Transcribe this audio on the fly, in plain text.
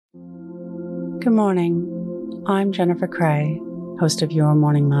Good morning. I'm Jennifer Cray, host of Your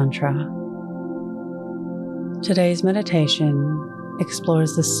Morning Mantra. Today's meditation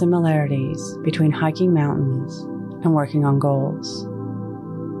explores the similarities between hiking mountains and working on goals,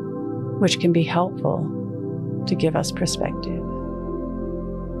 which can be helpful to give us perspective.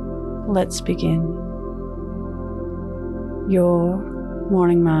 Let's begin. Your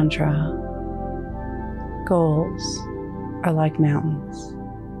morning mantra. Goals are like mountains.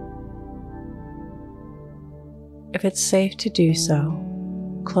 If it's safe to do so,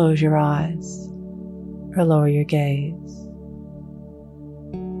 close your eyes or lower your gaze.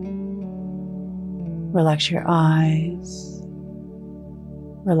 Relax your eyes,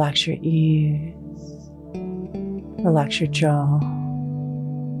 relax your ears, relax your jaw.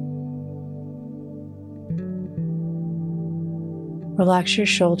 Relax your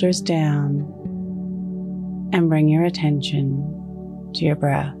shoulders down and bring your attention to your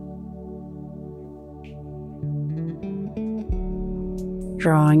breath.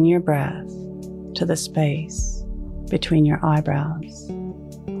 Drawing your breath to the space between your eyebrows.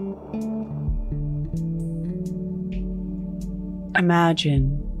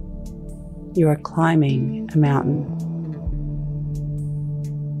 Imagine you are climbing a mountain.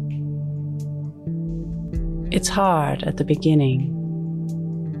 It's hard at the beginning,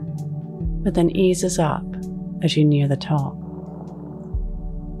 but then eases up as you near the top.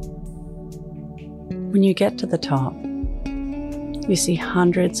 When you get to the top, you see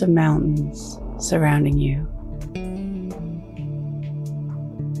hundreds of mountains surrounding you.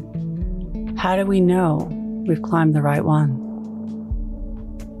 How do we know we've climbed the right one?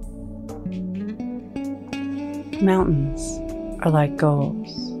 Mountains are like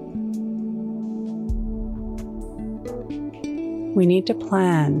goals. We need to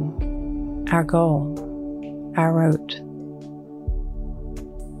plan our goal, our route,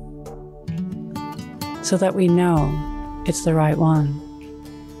 so that we know it's the right one.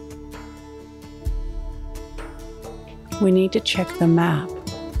 We need to check the map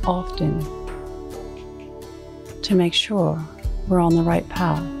often to make sure we're on the right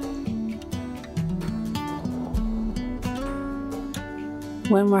path.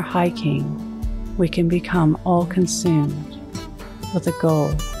 When we're hiking, we can become all consumed with the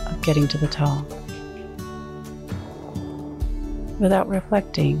goal of getting to the top, without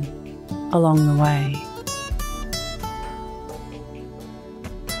reflecting along the way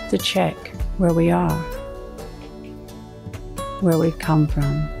to check where we are, where we've come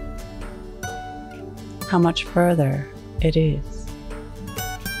from, how much further it is.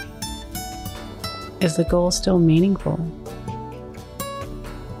 Is the goal still meaningful?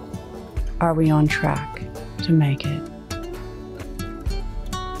 Are we on track to make it?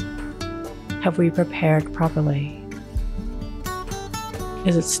 Have we prepared properly?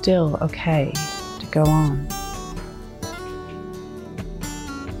 Is it still okay to go on?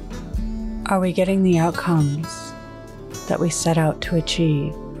 Are we getting the outcomes that we set out to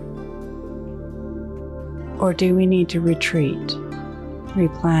achieve? Or do we need to retreat,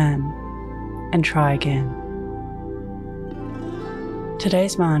 replan, and try again?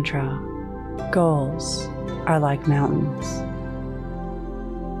 Today's mantra: goals are like mountains.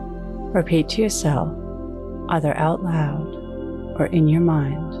 Repeat to yourself, either out loud or in your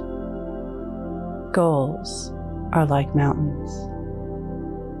mind. Goals are like mountains.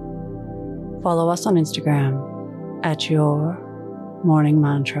 Follow us on Instagram at Your Morning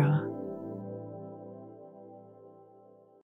Mantra.